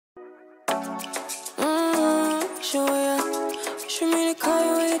show ya. Wish me to call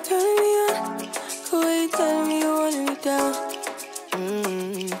you when you're turning me on. The way you telling me you wanted me down.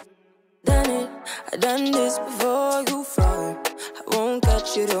 Done it, I done this before you fall. I won't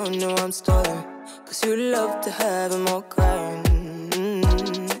catch you, don't know I'm stalling. Cause you love to have them all crying.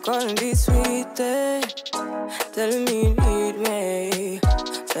 Calling be sweet, telling me you need me.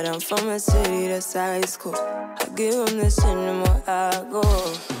 But I'm from a city that's high school. I give them this anymore, I go.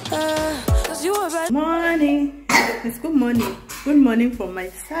 Cause you a bad morning. It's good morning. Good morning from my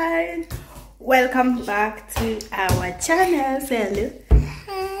side. Welcome back to our channel. Say hello.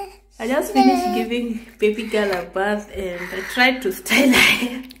 I just finished giving baby girl a bath and I tried to style her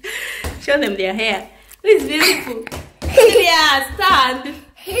hair. Show them their hair. It's beautiful. Yeah, stand.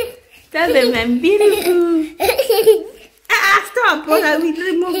 Tell them I'm beautiful. Stop. I will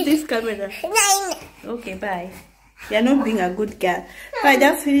remove this camera. Okay, bye. You're not being a good girl. So I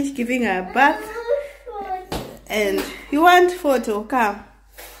just finished giving her a bath. And you want photo? Come.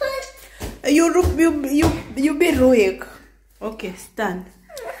 You be rude. Okay, stand.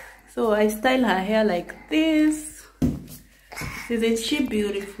 So I style her hair like this. Isn't she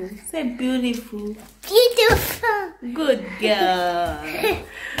beautiful? Say beautiful. Beautiful. Good girl.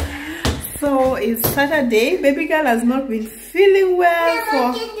 So it's Saturday. Baby girl has not been feeling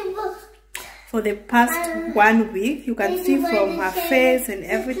well for the past 1 week. You can see from her face and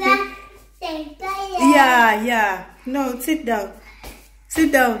everything. Yeah. No, sit down.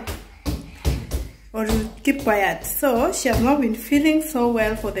 Sit down. Or keep quiet. So she has not been feeling so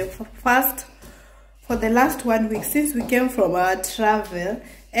well for the last 1 week since we came from our travel.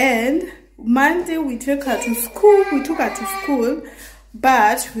 And Monday we took her to school.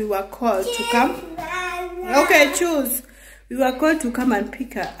 But we were called to come. Okay, choose. We were called to come and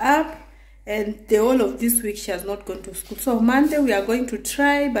pick her up. And the whole of this week she has not gone to school. So Monday we are going to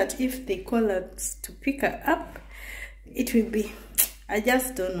try. But if they call us to pick her up, it will be, I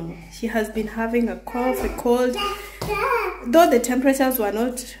just don't know. She has been having a cough, a cold. Though the temperatures were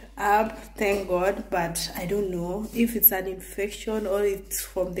not up, thank God. But I don't know if it's an infection or it's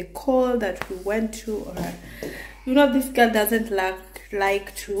from the cold that we went to. Or, you know, this girl doesn't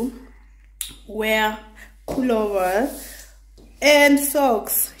like to wear pullover and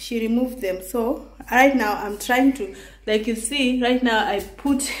socks. She removed them. So right now I'm trying to, like you see, right now I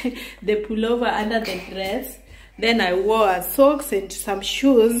put the pullover under the dress. Then I wore socks and some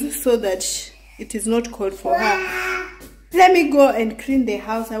shoes so that it is not cold for her. Let me go and clean the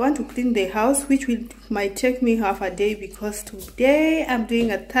house. I want to clean the house, which might take me half a day because today I'm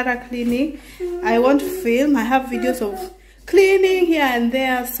doing a thorough cleaning. I won't film. I have videos of cleaning here and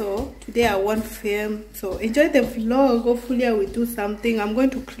there, so today I won't film. So enjoy the vlog. Hopefully I will do something. I'm going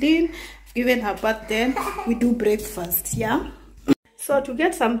to clean, given her bath, then we do breakfast. Yeah. So to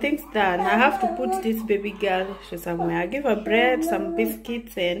get some things done, I have to put this baby girl somewhere. I give her bread, some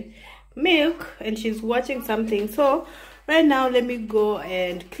biscuits and milk, and she's watching something. So right now let me go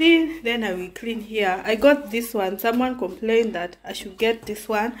and clean, then I will clean here. I got this one. Someone complained that I should get this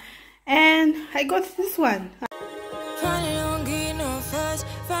one, and I got this one. Finally don't get no fuss.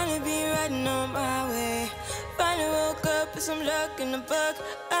 Finally be riding on my way. Finally woke up with some luck in the book.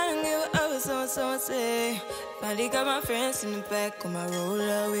 I don't give a what someone say. Finally got my friends in the back on my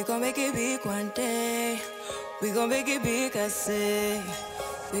roller. We gon' make it big one day. We gon' make it big, I say.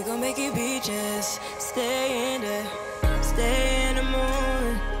 We gon' make it big, just stay in there. Stay in the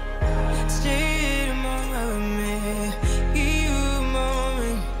morning. Stay in the morning with me. Give you a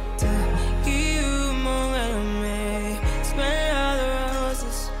moment. Give you a moment with me. Smell all the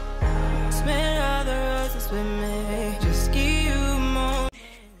roses. Smell all the roses with me. Just give you a moment.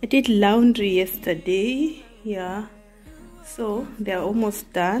 I did laundry yesterday. Yeah. So they're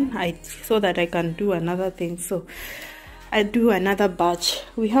almost done. So that I can do another thing. So I do another batch.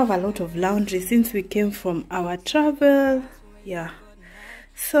 We have a lot of laundry since we came from our travel. Yeah.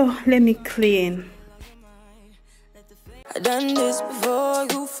 So let me clean. I done this before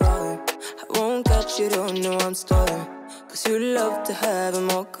you fall. I won't catch you, don't know I'm stalling. Cause you love to have them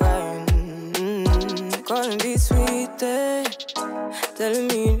all crying. Calling be sweet, telling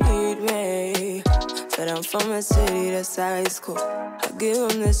me you need me. But I'm from a city that's high school. I give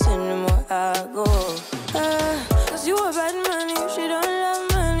them this anymore, I go. Cause you a bad money, she don't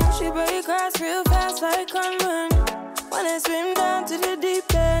love money. She break grass real fast like money. Wanna swim down to the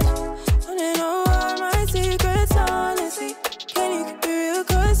deep end. Wanna know all my secrets, honestly. Can you keep it real?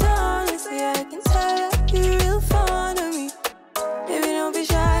 Cause honestly, I can tell that you're real fond of me. Baby, don't be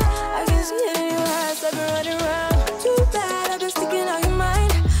shy, I can see it in your eyes. I've been running around, too bad, I've been sticking out your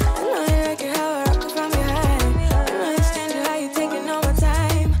mind. I know you like it how I rock it from behind. I know you stand it how you taking all my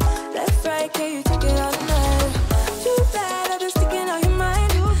time. Left, right, can you take it all?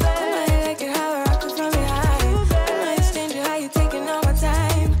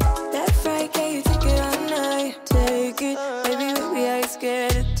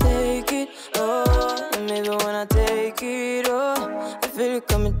 scared to take it. Oh, and maybe when I take it, oh, I feel it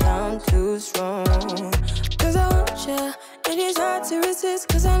coming down too strong. Cause I want ya, and it's hard to resist.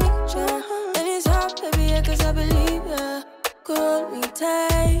 Cause I need ya, and it's hard, baby, yeah, cause I believe ya. Hold me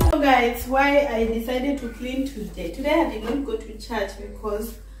tight. So guys, why I decided to clean today. Today I did not go to church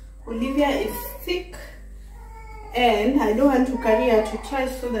because Olivia is sick and I don't want to carry her to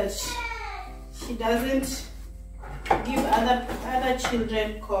church so that she doesn't give other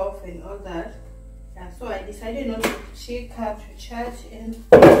children cough and all that. Yeah, so I decided not to take her to church and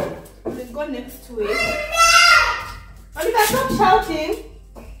we'll go next week. Olivia, stop shouting.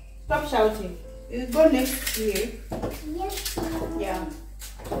 Stop shouting. We'll go next week. Yes. Yeah.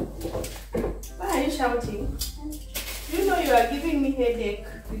 Why are you shouting? You know you are giving me headache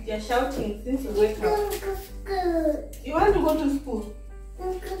with your shouting since you wake up. You want to go to school?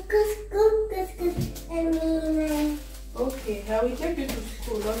 Okay, I will take you to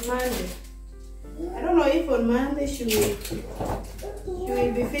school on Monday. I don't know if on Monday she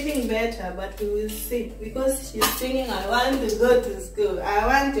will be feeling better, but we will see. Because she's singing, I want to go to school. I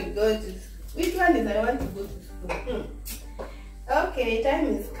want to go to school. Which one is I want to go to school? Okay, time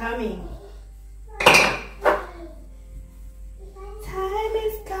is coming. Time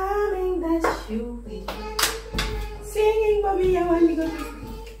is coming that you will singing, mommy, I want to go to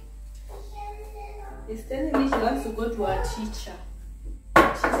school. She's telling me she wants to go to her teacher.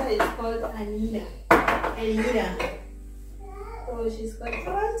 Her teacher is called Anina. Anina. Oh, she's called, I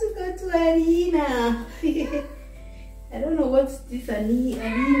want to go to Anina. I don't know what this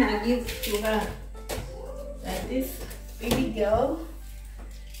Anina gives to her. Like this baby girl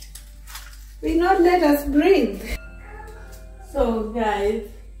will not let us breathe. So guys,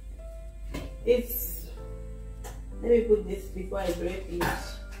 let me put this before I break it.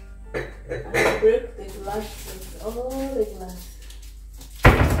 I break the glasses, all the glasses.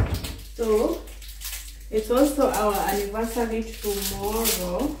 So it's also our anniversary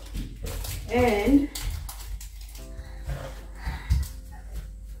tomorrow, and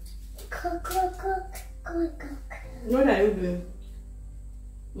what are you doing?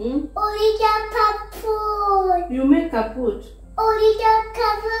 You make kaput.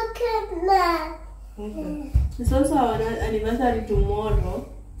 Okay. It's also our anniversary tomorrow,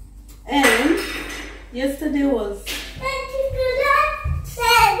 and yesterday was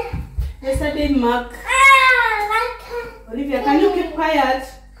Mark. Olivia, can you keep quiet?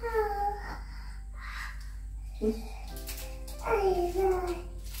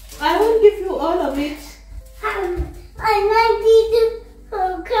 I won't give you all of it. I want you to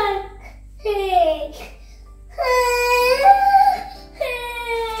cake.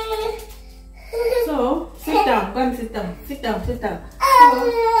 So, sit down. Come sit down. Sit down. Sit down.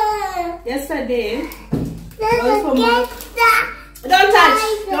 So, yesterday, also Mark. Don't touch.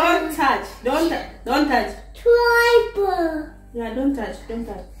 Don't touch. Don't touch. Tribal. Yeah, don't touch. Don't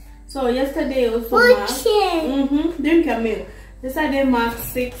touch. So, yesterday also Mark. Drink your milk. Yesterday marked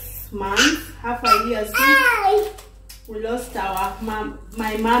 6 months, half a year since we lost our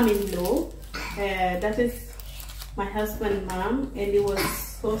my mom-in-law. That is my husband's mom, and it was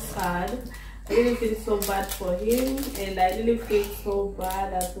so sad. I really feel so bad for him, and I really feel so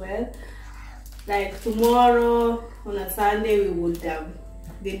bad as well. Like tomorrow on a Sunday, we would have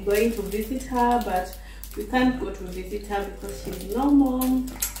been going to visit her, but we can't go to visit her because she's no mom.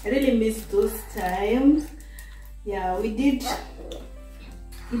 I really miss those times. Yeah, we did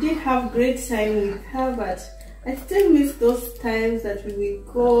have great time with her, but I still miss those times that we will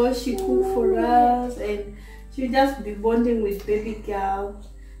go, she cook for us, and she would just be bonding with baby girl.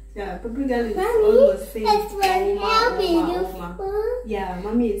 Yeah, baby girl is always saying, Oma. Yeah,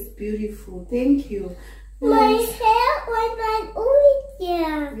 mommy is beautiful. Thank you. My hair was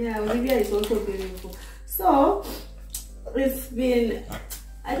Olivia. Yeah, Olivia is also beautiful. So, it's been,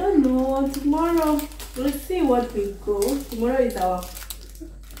 I don't know, tomorrow, we'll see what we go. Tomorrow is our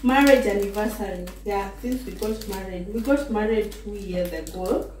marriage anniversary. Yeah, since we got married. We got married 2 years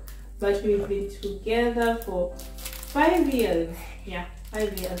ago, but we've been together for 5 years. Yeah,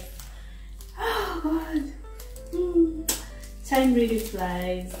 5 years. Oh God. Time really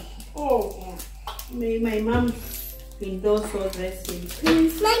flies. Oh, may my mom indoors so resting.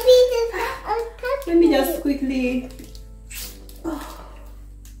 Please. Let me just quickly.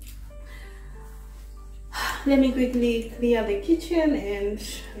 Let me quickly clear the kitchen and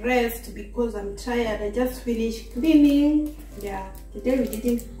rest because I'm tired. I just finished cleaning. Yeah, today we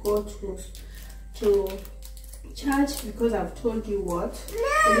didn't go to church because I've told you what.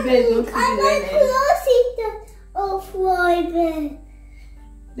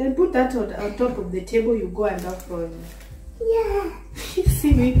 Then put that on top of the table. You go and down for it. Yeah.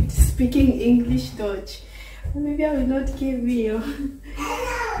 see me speaking English Dutch. Maybe I will not give you.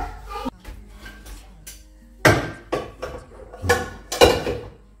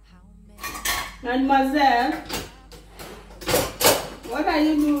 Mademoiselle, what are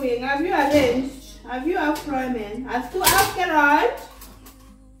you doing? Have you arranged? Have you ramen? Hast du aufgeräumt?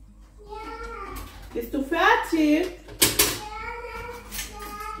 Bist du fertig?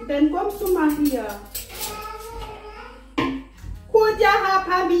 Dann kommst du mal hier. Kuja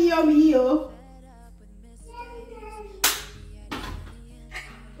hapa mbio mbio.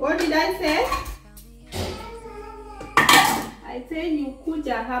 What did I say? I said you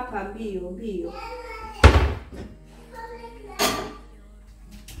kuja hapa mbio mbio.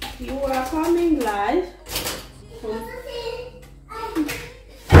 You are coming live.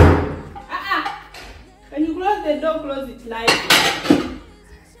 When you close the door, close it lightly.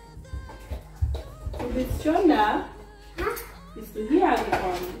 So this shoulder is to here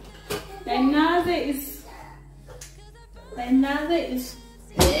angekommen. Deine Nase ist.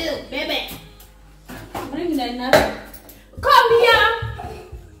 Ew, baby. Bring deine Nase. Come here.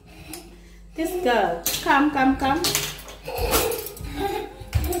 This girl. Come.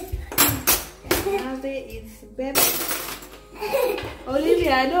 Nase is baby.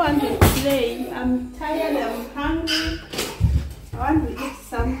 Olivia, I don't want to play. I'm tired, I'm hungry. I want to eat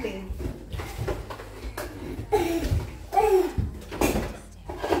something.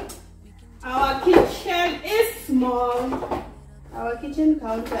 Our kitchen is small. Our kitchen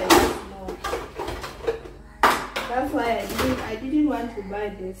counter is small. That's why I didn't want to buy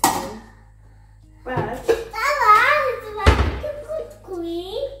this one. But first,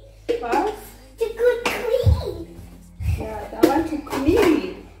 yeah, I want to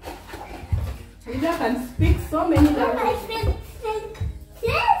clean. You can speak so many languages.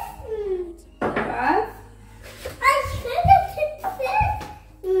 But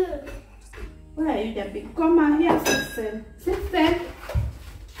where are you jumping? Come on here, sister.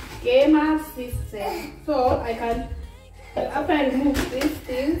 Gamer system. So I can, after I remove these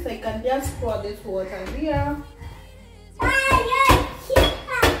things, I can just pour this water here.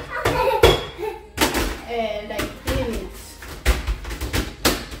 And I clean it.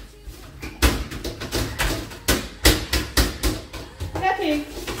 Fertig.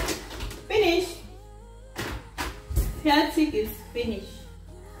 Finish. Fertig is finish.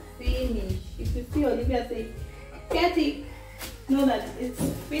 Finish. If you see Olivia say fertig, know that it's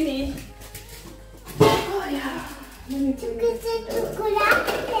finished. Oh yeah. Let me put it.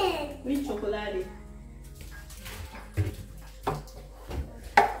 Which chocolate?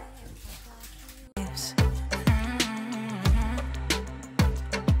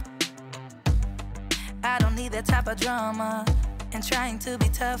 I don't need that type of drama and trying to be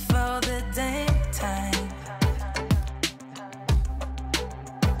tough all the daytime.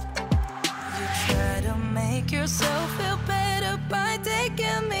 You try to make yourself feel better by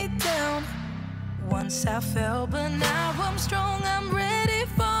taking me down. Once I fell, but now I'm strong. I'm ready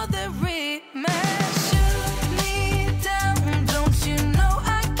for the rematch. Shoot me down, don't you know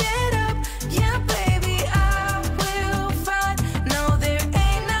I get up? Yeah, baby, I will fight. No, there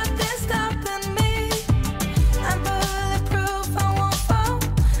ain't nothing stopping me. I'm bulletproof, I won't fall.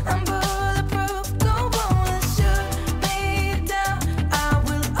 I'm bulletproof, go on, shoot me down. I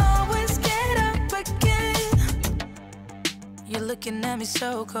will always get up again. You're looking at me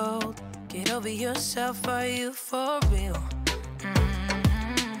so cold. Get over yourself, are you for real?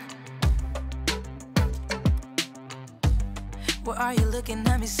 Why are you looking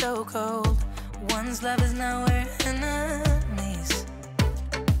at me so cold? One's love is now we're enemies.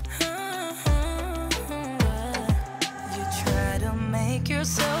 You try to make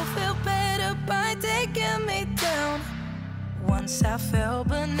yourself feel better by taking me down. Once I fell,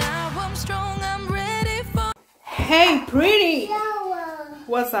 but now I'm strong, I'm ready for. Hey, pretty. Yellow.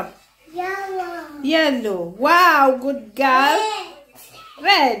 What's up? Yellow. Yellow. Wow, good girl.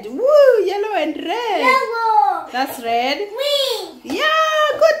 Red. Woo, yellow and red. Yellow. That's red. Green.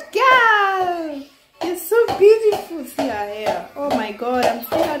 Yeah, good girl. You're so beautiful. See her hair. Oh my God, I'm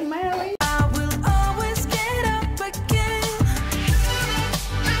still admiring. I will always get up again.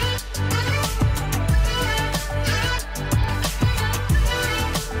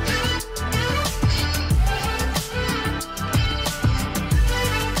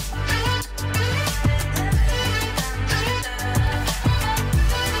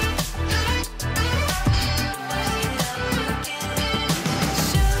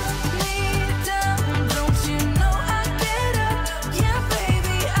 Shoot me down, don't you know I get up?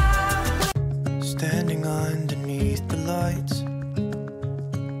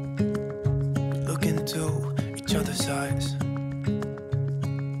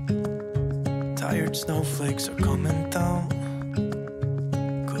 Tired snowflakes are coming down,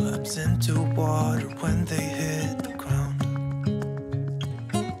 collapse into water when they hit the ground.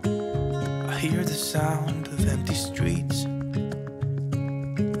 I hear the sound of empty streets.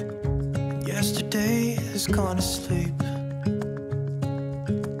 Yesterday has gone to sleep,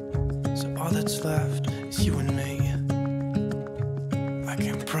 so all that's left is you and me. I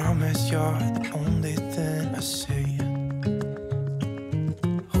can promise you're the only thing I see.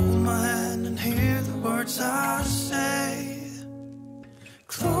 Hold my hand and hear the words I say.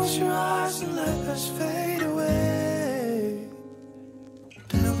 Close your eyes and let us fade away.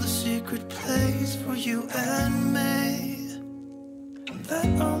 Build a secret place for you and me.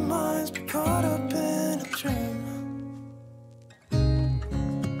 Let our minds be caught up in a dream.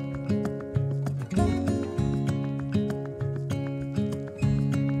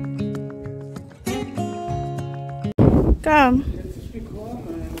 Come.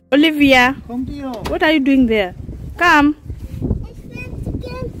 Olivia, what are you doing there? Come.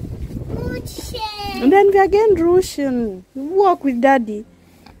 And then we are getting Russian. Walk with daddy.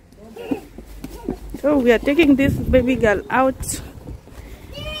 So we are taking this baby girl out.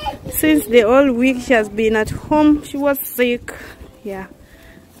 Since the whole week she has been at home, she was sick. Yeah.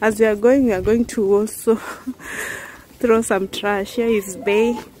 As we are going to also throw some trash. Here is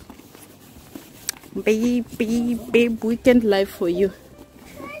Babe. Babe, weekend life for you.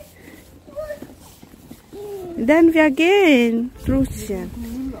 Then we again, Russian.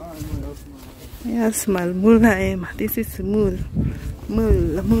 Yes, Mulaima. This is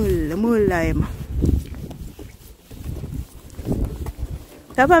Mulaima.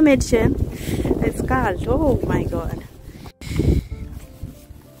 Have a medicine? It's cold. Oh my God.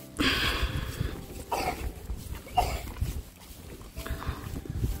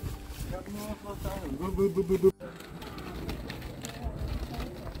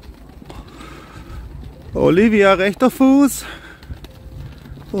 Olivia, rechter Fuß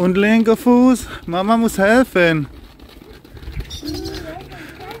und linker Fuß. Mama muss helfen.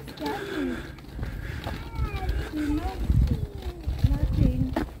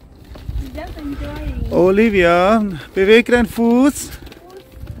 Olivia, beweg deinen Fuß.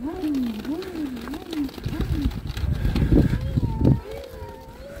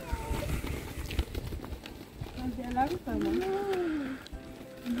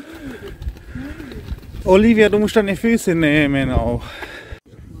 Olivia, du musst deine Füße nehmen auch.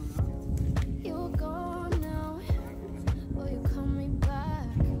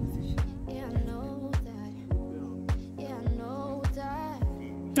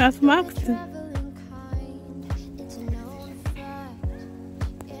 Was magst du?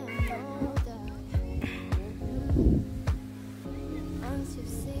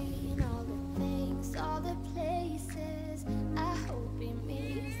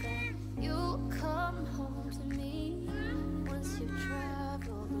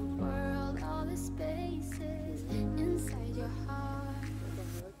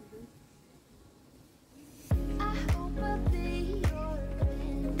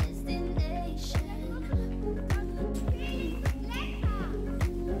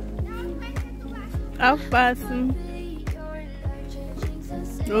 Aufpassen.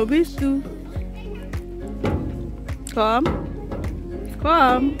 Wo bist du? Komm.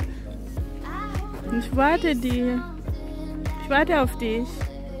 Komm. Ich warte dir. Ich warte auf dich.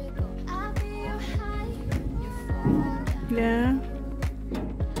 Ja.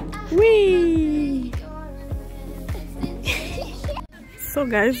 Whee! So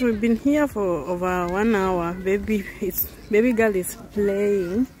guys, we've been here for over 1 hour. Baby girl is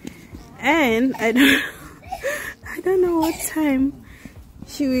playing. And I don't know what time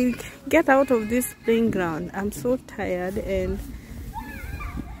she will get out of this playing ground. I'm so tired and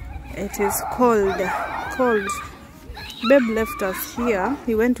it is cold. Babe left us here.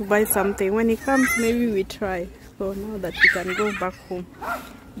 He went to buy something. When he comes, maybe we try. So now that we can go back home.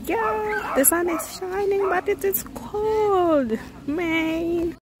 Yeah, the sun is shining, but it is cold,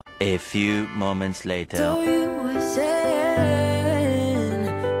 man. A few moments later. So you were saying